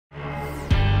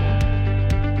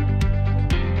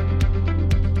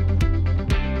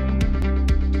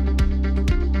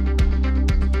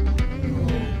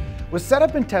With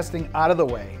setup and testing out of the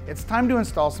way, it's time to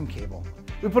install some cable.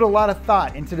 We put a lot of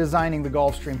thought into designing the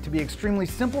Gulfstream to be extremely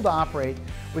simple to operate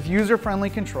with user-friendly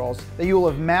controls that you will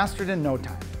have mastered in no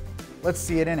time. Let's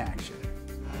see it in action.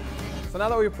 So now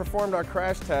that we've performed our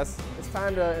crash test, it's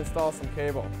time to install some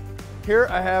cable. Here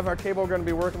I have our cable we're going to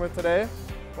be working with today.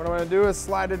 What I'm going to do is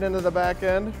slide it into the back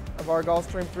end of our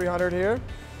Gulfstream 300 here.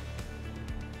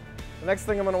 The next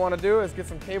thing I'm going to want to do is get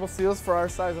some cable seals for our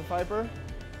size of fiber.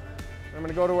 I'm going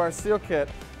to go to our seal kit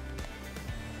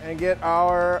and get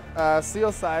our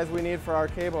seal size we need for our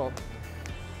cable.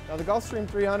 Now the Gulfstream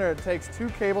 300 takes 2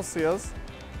 cable seals,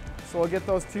 so we'll get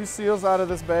those 2 seals out of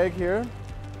this bag here.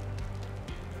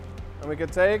 And we can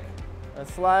take and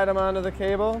slide them onto the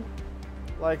cable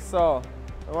like so.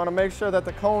 I want to make sure that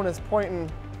the cone is pointing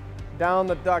down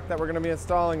the duct that we're going to be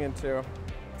installing into.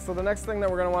 So the next thing that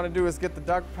we're going to want to do is get the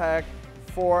duct pack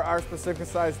for our specific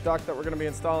size duct that we're going to be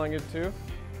installing into.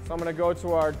 So I'm going to go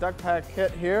to our duct pack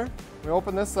kit here. We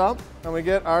open this up and we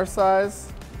get our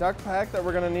size duct pack that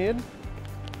we're going to need.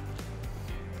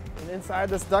 And inside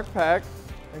this duct pack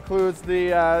includes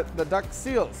the duct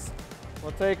seals.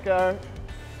 We'll take our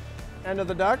end of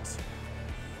the duct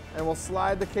and we'll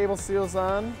slide the cable seals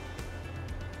on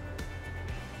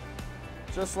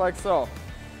just like so.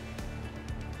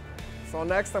 So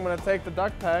next I'm going to take the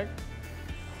duct pack.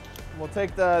 We'll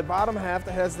take the bottom half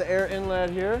that has the air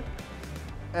inlet here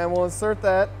and we'll insert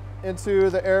that into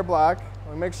the air block.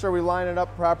 We'll make sure we line it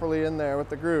up properly in there with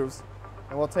the grooves.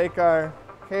 And we'll take our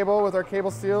cable with our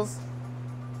cable seals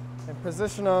and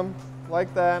position them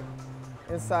like that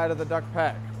inside of the duct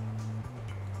pack.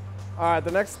 All right,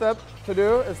 the next step to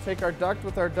do is take our duct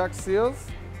with our duct seals,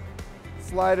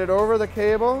 slide it over the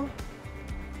cable,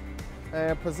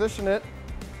 and position it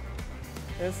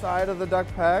inside of the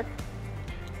duct pack.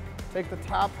 Take the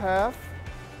top half,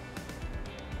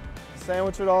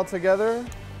 sandwich it all together,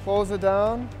 close it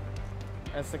down,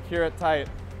 and secure it tight.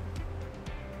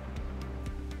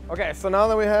 Okay, so now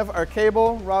that we have our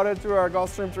cable routed through our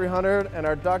Gulfstream 300 and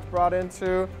our duct brought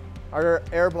into our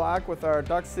air block with our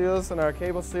duct seals and our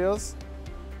cable seals,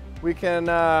 we can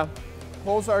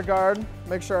close our guard,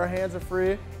 make sure our hands are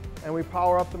free, and we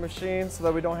power up the machine so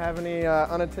that we don't have any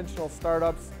unintentional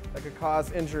startups that could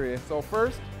cause injury. So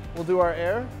first, we'll do our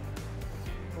air.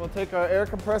 We'll take our air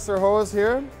compressor hose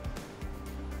here,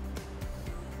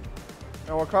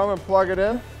 and we'll come and plug it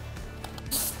in.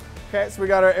 Okay, so we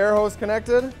got our air hose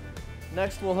connected.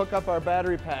 Next, we'll hook up our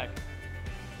battery pack.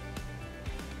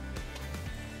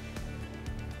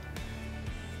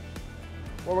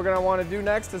 What we're going to want to do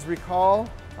next is recall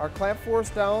our clamp force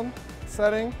down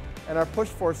setting and our push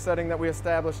force setting that we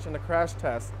established in the crash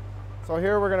test. So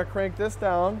here we're going to crank this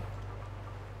down.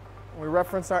 We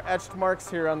reference our etched marks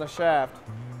here on the shaft.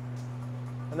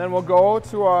 And then we'll go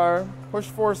to our push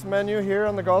force menu here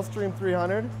on the Gulfstream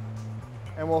 300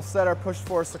 and we'll set our push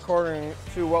force according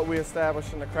to what we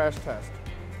established in the crash test.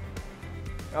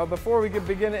 Now before we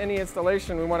begin any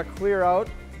installation, we want to clear out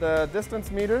the distance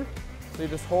meter. So you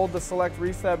just hold the select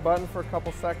reset button for a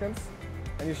couple seconds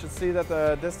and you should see that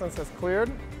the distance has cleared.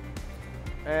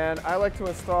 And I like to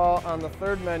install on the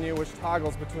third menu, which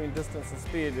toggles between distance and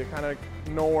speed to kind of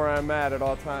know where I'm at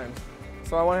all times.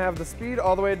 So I want to have the speed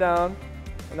all the way down,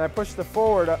 and I push the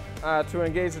forward to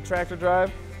engage the tractor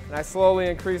drive, and I slowly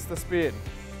increase the speed.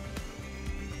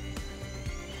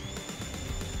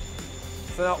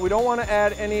 So now we don't want to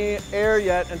add any air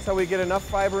yet until we get enough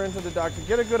fiber into the duct. To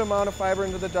get a good amount of fiber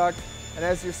into the duct, and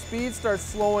as your speed starts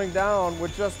slowing down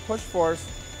with just push force,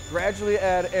 gradually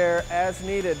add air as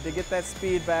needed to get that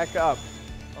speed back up.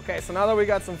 Okay, so now that we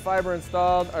got some fiber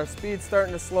installed, our speed's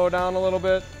starting to slow down a little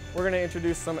bit, we're going to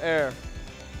introduce some air.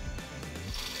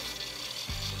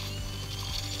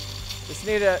 Just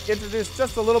need to introduce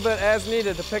just a little bit as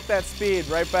needed to pick that speed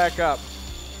right back up.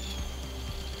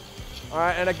 All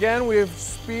right, and again,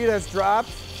 speed has dropped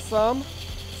some,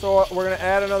 so we're going to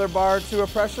add another bar to a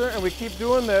pressure, and we keep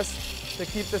doing this to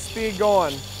keep the speed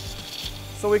going.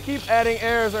 So we keep adding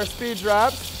air as our speed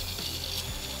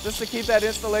drops, just to keep that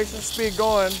installation speed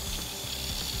going.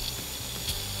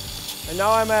 And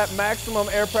now I'm at maximum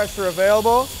air pressure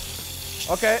available.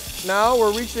 Okay, now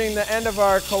we're reaching the end of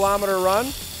our kilometer run.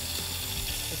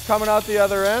 It's coming out the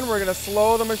other end. We're going to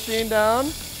slow the machine down,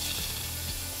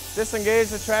 disengage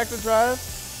the tractor drive,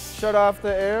 shut off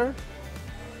the air,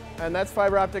 and that's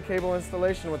fiber optic cable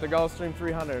installation with the Gulfstream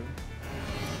 300.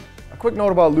 A quick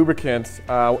note about lubricants,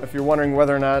 if you're wondering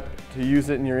whether or not to use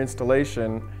it in your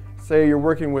installation, say you're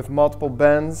working with multiple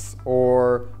bends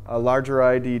or a larger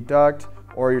ID duct,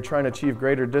 or you're trying to achieve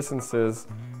greater distances,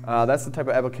 that's the type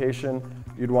of application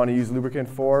you'd want to use lubricant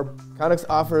for. Condux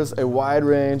offers a wide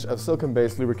range of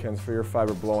silicone-based lubricants for your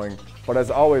fiber blowing, but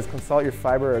as always, consult your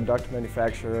fiber or duct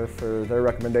manufacturer for their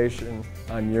recommendation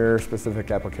on your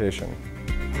specific application.